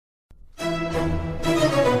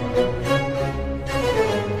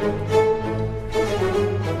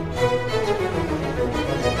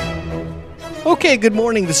Okay, good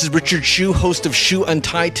morning. This is Richard Hsu, host of Hsu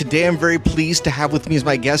Untied. Today I'm very pleased to have with me as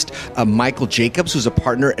my guest Michael Jacobs, who's a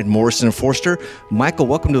partner at Morrison Foerster. Michael,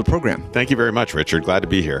 welcome to the program. Thank you very much, Richard. Glad to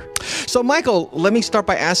be here. So, Michael, let me start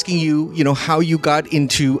by asking you, how you got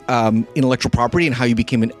into intellectual property and how you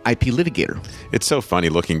became an IP litigator. It's so funny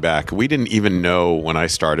looking back. We didn't even know when I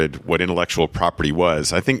started what intellectual property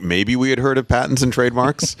was. I think maybe we had heard of patents and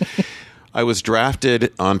trademarks. I was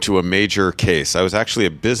drafted onto a major case. I was actually a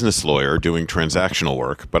business lawyer doing transactional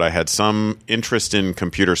work, but I had some interest in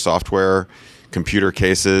computer software, computer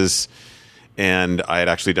cases, and I had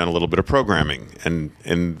actually done a little bit of programming. And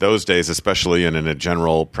in those days, especially in a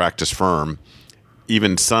general practice firm,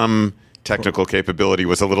 even some technical capability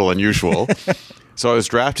was a little unusual. So I was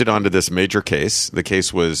drafted onto this major case. The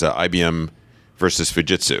case was IBM versus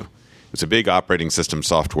Fujitsu. It was a big operating system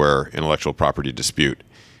software intellectual property dispute.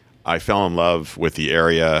 I fell in love with the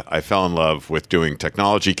area. I fell in love with doing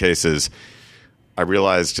technology cases. I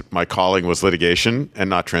realized my calling was litigation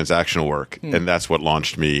and not transactional work, and that's what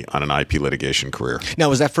launched me on an IP litigation career. Now,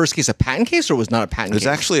 was that first case a patent case or was not a patent case? It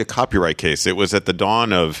was actually a copyright case. It was at the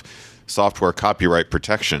dawn of software copyright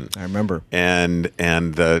protection. I remember. And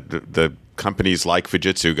the companies like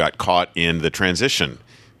Fujitsu got caught in the transition.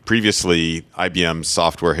 Previously, IBM's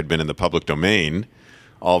software had been in the public domain.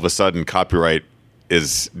 All of a sudden, copyright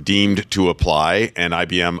is deemed to apply, and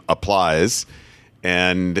IBM applies.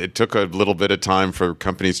 And it took a little bit of time for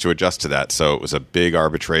companies to adjust to that. So it was a big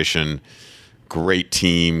arbitration, great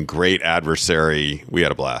team, great adversary. We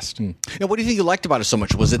had a blast. Now, what do you think you liked about it so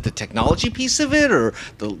much? Was it the technology piece of it or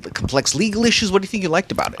the complex legal issues? What do you think you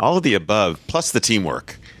liked about it? All of the above, plus the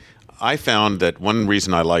teamwork. I found that one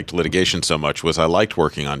reason I liked litigation so much was I liked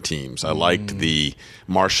working on teams. I liked the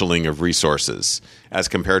marshaling of resources as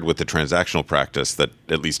compared with the transactional practice that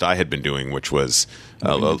at least I had been doing, which was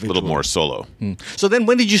a little more solo. So then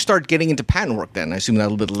when did you start getting into patent work then? I assume that a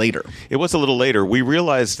little bit later. It was a little later. We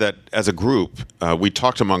realized that as a group, we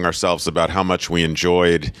talked among ourselves about how much we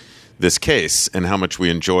enjoyed this case and how much we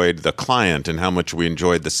enjoyed the client and how much we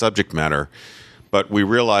enjoyed the subject matter. But we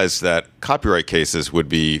realized that copyright cases would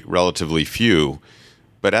be relatively few.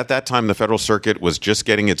 But at that time, the Federal Circuit was just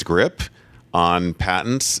getting its grip on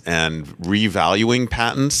patents and revaluing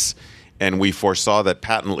patents. And we foresaw that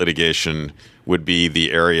patent litigation would be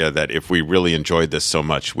the area that if we really enjoyed this so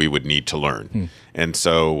much, we would need to learn. And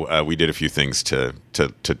so we did a few things to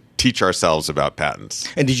teach ourselves about patents.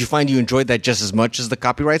 And did you find you enjoyed that just as much as the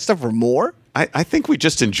copyright stuff or more? I think we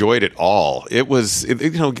just enjoyed it all. It was,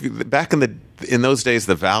 back in those days,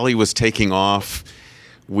 the Valley was taking off.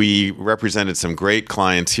 We represented some great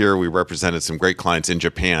clients here. We represented some great clients in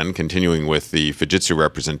Japan, continuing with the Fujitsu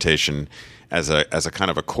representation as a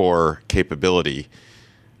kind of a core capability.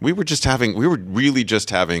 We were really just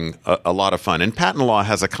having a lot of fun. And patent law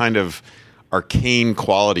has a kind of arcane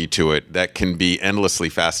quality to it that can be endlessly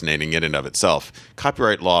fascinating in and of itself.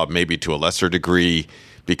 Copyright law, maybe to a lesser degree,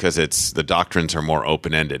 because the doctrines are more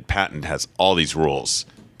open-ended. Patent has all these rules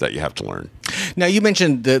that you have to learn. Now, you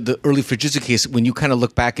mentioned the early Fujitsu case. When you kind of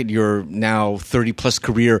look back at your now 30-plus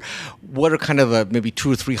career, what are kind of the maybe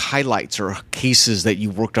 2 or 3 highlights or cases that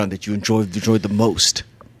you worked on that you enjoyed the most?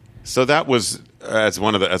 So that was, as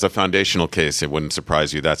a foundational case, it wouldn't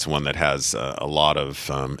surprise you, that's one that has a lot of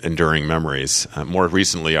enduring memories. More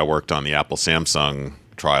recently, I worked on the Apple-Samsung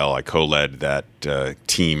trial. I co-led that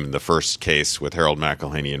team, the first case with Harold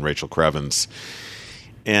McElhaney and Rachel Crevens.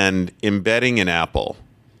 And embedding in Apple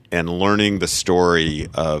and learning the story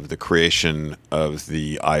of the creation of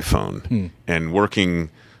the iPhone and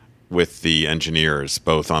working with the engineers,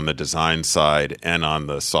 both on the design side and on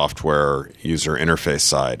the software user interface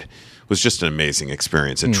side, was just an amazing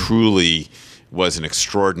experience. It truly was an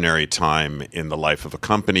extraordinary time in the life of a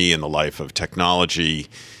company, in the life of technology.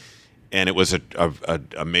 And it was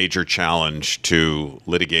a major challenge to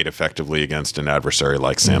litigate effectively against an adversary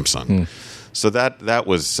like Samsung. So that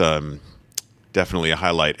was definitely a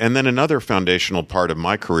highlight. And then another foundational part of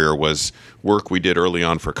my career was work we did early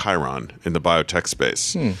on for Chiron in the biotech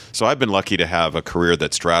space. So I've been lucky to have a career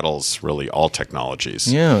that straddles really all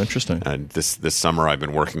technologies. Yeah, interesting. And this summer I've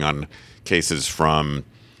been working on cases from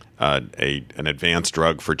an advanced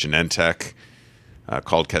drug for Genentech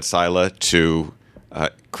called Kadcyla to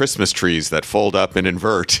Christmas trees that fold up and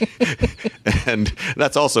invert. And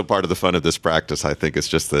that's also part of the fun of this practice, I think. It's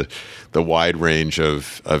just the wide range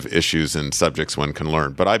of issues and subjects one can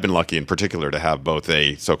learn. But I've been lucky in particular to have both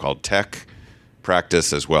a so-called tech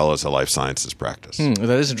practice as well as a life sciences practice. That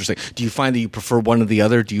is interesting. Do you find that you prefer one or the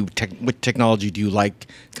other? What technology do you like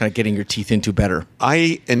kind of getting your teeth into better?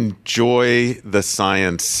 I enjoy the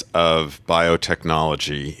science of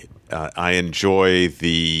biotechnology. I enjoy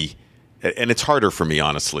and it's harder for me,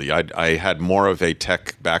 honestly. I had more of a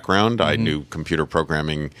tech background. Mm-hmm. I knew computer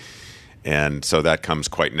programming, and so that comes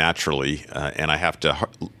quite naturally. And I have to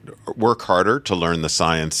work harder to learn the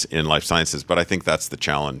science in life sciences, but I think that's the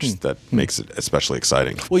challenge that makes it especially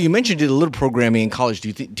exciting. Well, you mentioned you did a little programming in college.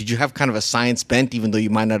 Did you have kind of a science bent, even though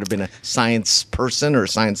you might not have been a science person or a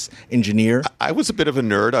science engineer? I was a bit of a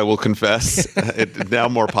nerd, I will confess. It's now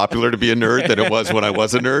more popular to be a nerd than it was when I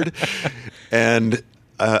was a nerd. And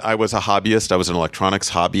I was a hobbyist. I was an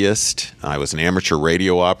electronics hobbyist. I was an amateur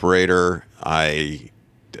radio operator. I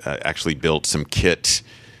actually built some kit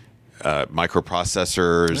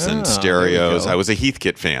microprocessors and stereos. I was a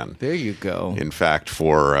Heathkit fan. There you go. In fact,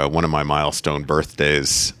 for one of my milestone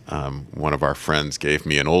birthdays, one of our friends gave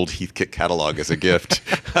me an old Heathkit catalog as a gift.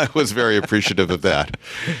 I was very appreciative of that.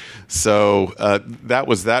 So that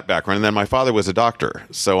was that background. And then my father was a doctor.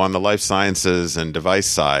 So on the life sciences and device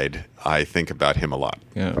side, I think about him a lot.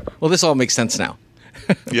 Yeah. Well, this all makes sense now.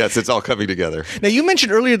 Yes, it's all coming together. Now, you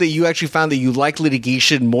mentioned earlier that you actually found that you like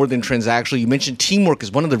litigation more than transactional. You mentioned teamwork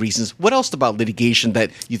as one of the reasons. What else about litigation that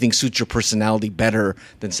you think suits your personality better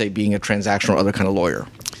than, say, being a transactional or other kind of lawyer?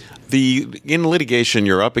 In litigation,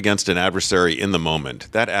 you're up against an adversary in the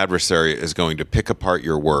moment. That adversary is going to pick apart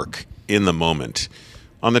your work in the moment.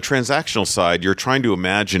 On the transactional side, you're trying to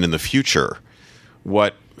imagine in the future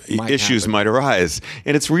what issues might arise.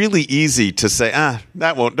 And it's really easy to say,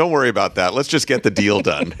 don't worry about that. Let's just get the deal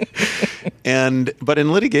done. But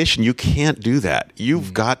in litigation, you can't do that.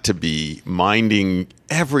 You've got to be minding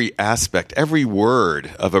every aspect, every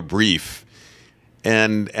word of a brief.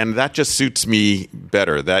 And that just suits me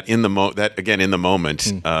better. That in the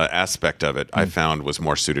moment aspect of it, I found was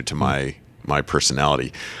more suited to my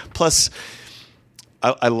personality. Plus,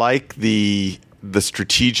 I like the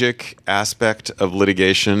strategic aspect of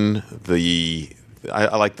litigation.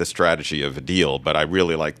 I like the strategy of a deal, but I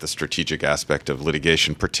really like the strategic aspect of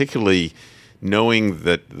litigation, particularly knowing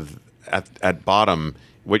that at bottom,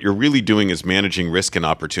 what you're really doing is managing risk and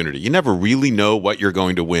opportunity. You never really know what you're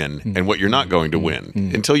going to win and what you're not going to win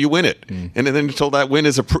until you win it, and then until that win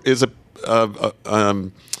is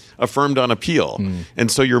affirmed on appeal.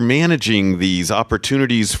 And so you're managing these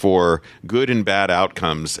opportunities for good and bad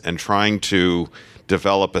outcomes and trying to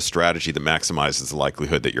develop a strategy that maximizes the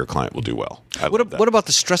likelihood that your client will do well. What about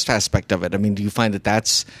the stress aspect of it? I mean, do you find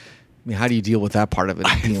that's how do you deal with that part of it?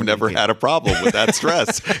 I've never had a problem with that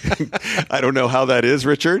stress. I don't know how that is,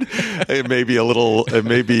 Richard. It may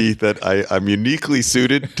be that I'm uniquely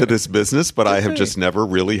suited to this business, but I have just never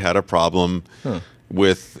really had a problem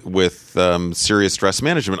with serious stress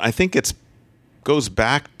management. I think it goes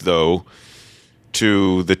back, though,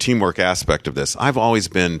 to the teamwork aspect of this. I've always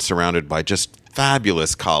been surrounded by just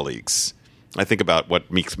fabulous colleagues. I think about what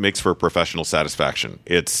makes for professional satisfaction.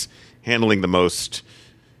 It's handling the most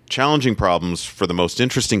challenging problems for the most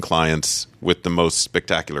interesting clients with the most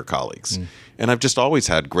spectacular colleagues. And I've just always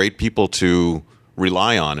had great people to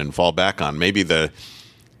rely on and fall back on. Maybe the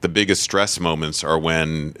biggest stress moments are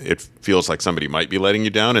when it feels like somebody might be letting you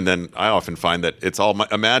down, and then I often find that it's all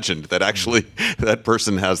imagined, that actually that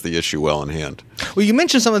person has the issue well in hand. Well, you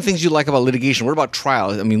mentioned some of the things you like about litigation. What about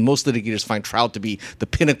trial? I mean, most litigators find trial to be the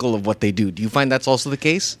pinnacle of what they do. Do you find that's also the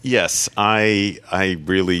case? Yes, I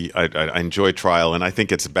really enjoy trial, and I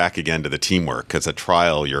think it's back again to the teamwork. Because at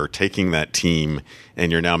trial, you're taking that team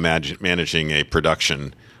and you're now managing a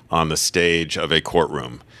production on the stage of a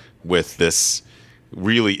courtroom with this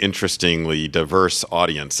really interestingly diverse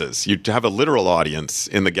audiences. You have a literal audience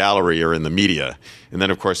in the gallery or in the media, and then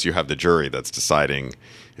of course you have the jury that's deciding,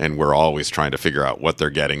 and we're always trying to figure out what they're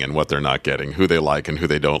getting and what they're not getting, who they like and who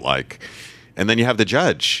they don't like. And then you have the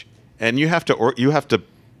judge, and you have to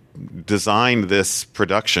design this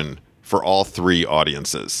production for all three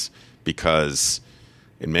audiences, because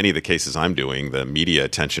in many of the cases I'm doing, the media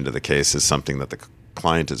attention to the case is something that the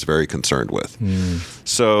client is very concerned with.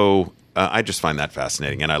 So I just find that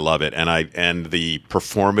fascinating, and I love it. And the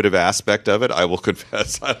performative aspect of it, I will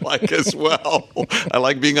confess, I like as well. I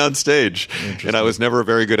like being on stage, and I was never a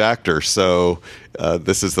very good actor, so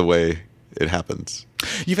this is the way it happens.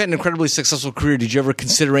 You've had an incredibly successful career. Did you ever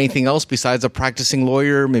consider anything else besides a practicing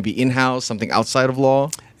lawyer, maybe in-house, something outside of law?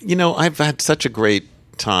 You know, I've had such a great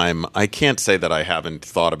time. I can't say that I haven't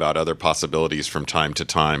thought about other possibilities from time to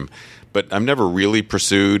time, but I've never really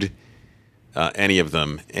pursued any of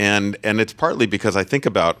them. And it's partly because I think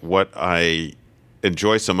about what I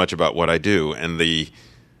enjoy so much about what I do, and the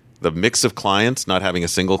the mix of clients, not having a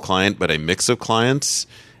single client, but a mix of clients,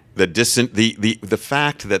 the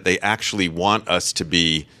fact that they actually want us to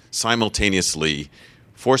be simultaneously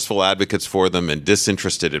forceful advocates for them and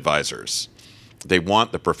disinterested advisors. They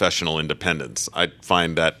want the professional independence. I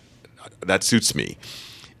find that suits me,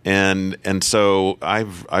 and so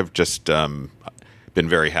I've just been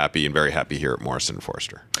very happy here at Morrison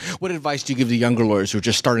Foerster. What advice do you give to younger lawyers who are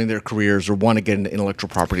just starting their careers or want to get into intellectual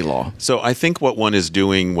property law? So I think what one is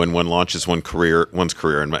doing when one launches one's career,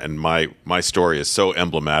 and my story is so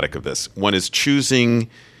emblematic of this. One is choosing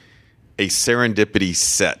a serendipity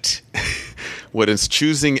set. One is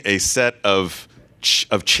choosing a set of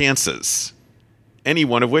chances, any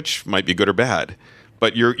one of which might be good or bad.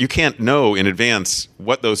 But you can't know in advance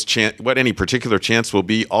what any particular chance will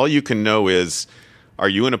be. All you can know is, are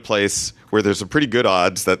you in a place where there's a pretty good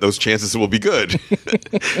odds that those chances will be good?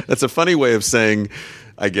 That's a funny way of saying,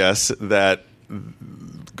 I guess, that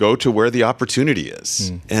go to where the opportunity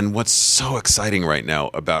is. And what's so exciting right now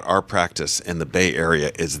about our practice in the Bay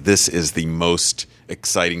Area is this is the most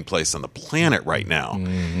exciting place on the planet right now.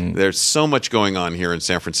 There's so much going on here in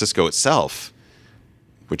San Francisco itself,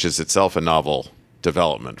 which is itself a novel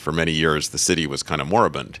development. For many years, the city was kind of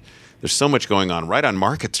moribund. There's so much going on right on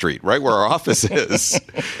Market Street, right where our office is.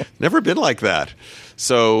 Never been like that.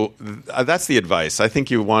 So that's the advice. I think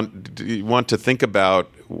you want to think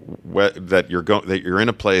about that you're in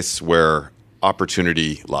a place where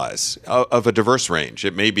opportunity lies of a diverse range.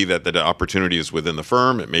 It may be that the opportunity is within the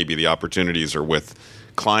firm. It may be the opportunities are with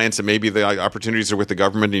clients. It may be the opportunities are with the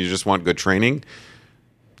government, and you just want good training.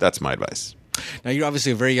 That's my advice. Now, you're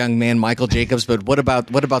obviously a very young man, Michael Jacobs, but what about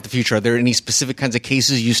the future? Are there any specific kinds of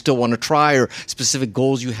cases you still want to try or specific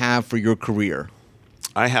goals you have for your career?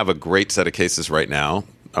 I have a great set of cases right now.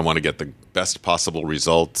 I want to get the best possible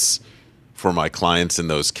results for my clients in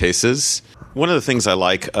those cases. One of the things I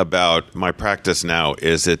like about my practice now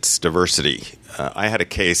is its diversity. I had a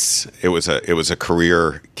case. It was a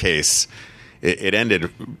career case. It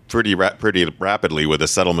ended pretty rapidly with a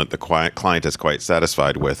settlement the client is quite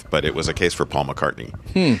satisfied with, but it was a case for Paul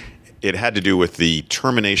McCartney. It had to do with the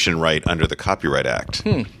termination right under the Copyright Act.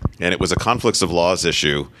 And it was a conflicts of laws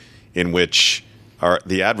issue in which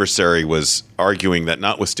the adversary was arguing that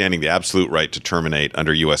notwithstanding the absolute right to terminate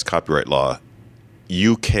under U.S. copyright law,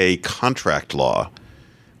 UK contract law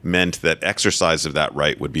meant that exercise of that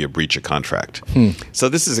right would be a breach of contract. So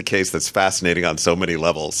this is a case that's fascinating on so many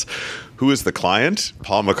levels. Who is the client?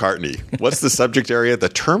 Paul McCartney. What's the subject area? The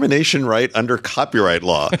termination right under copyright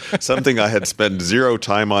law, something I had spent zero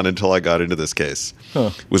time on until I got into this case.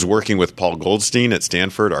 Was working with Paul Goldstein at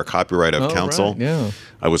Stanford, our copyright counsel. Right, yeah.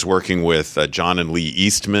 I was working with John and Lee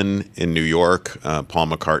Eastman in New York, Paul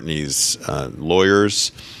McCartney's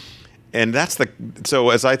lawyers. And so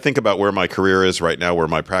as I think about where my career is right now, where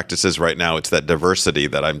my practice is right now, it's that diversity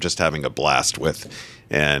that I'm just having a blast with,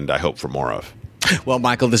 and I hope for more of. Well,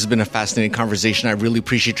 Michael, this has been a fascinating conversation. I really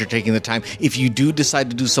appreciate your taking the time. If you do decide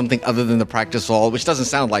to do something other than the practice law, which doesn't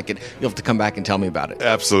sound like it, you'll have to come back and tell me about it.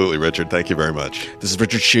 Absolutely, Richard. Thank you very much. This is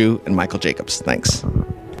Richard Hsu and Michael Jacobs. Thanks.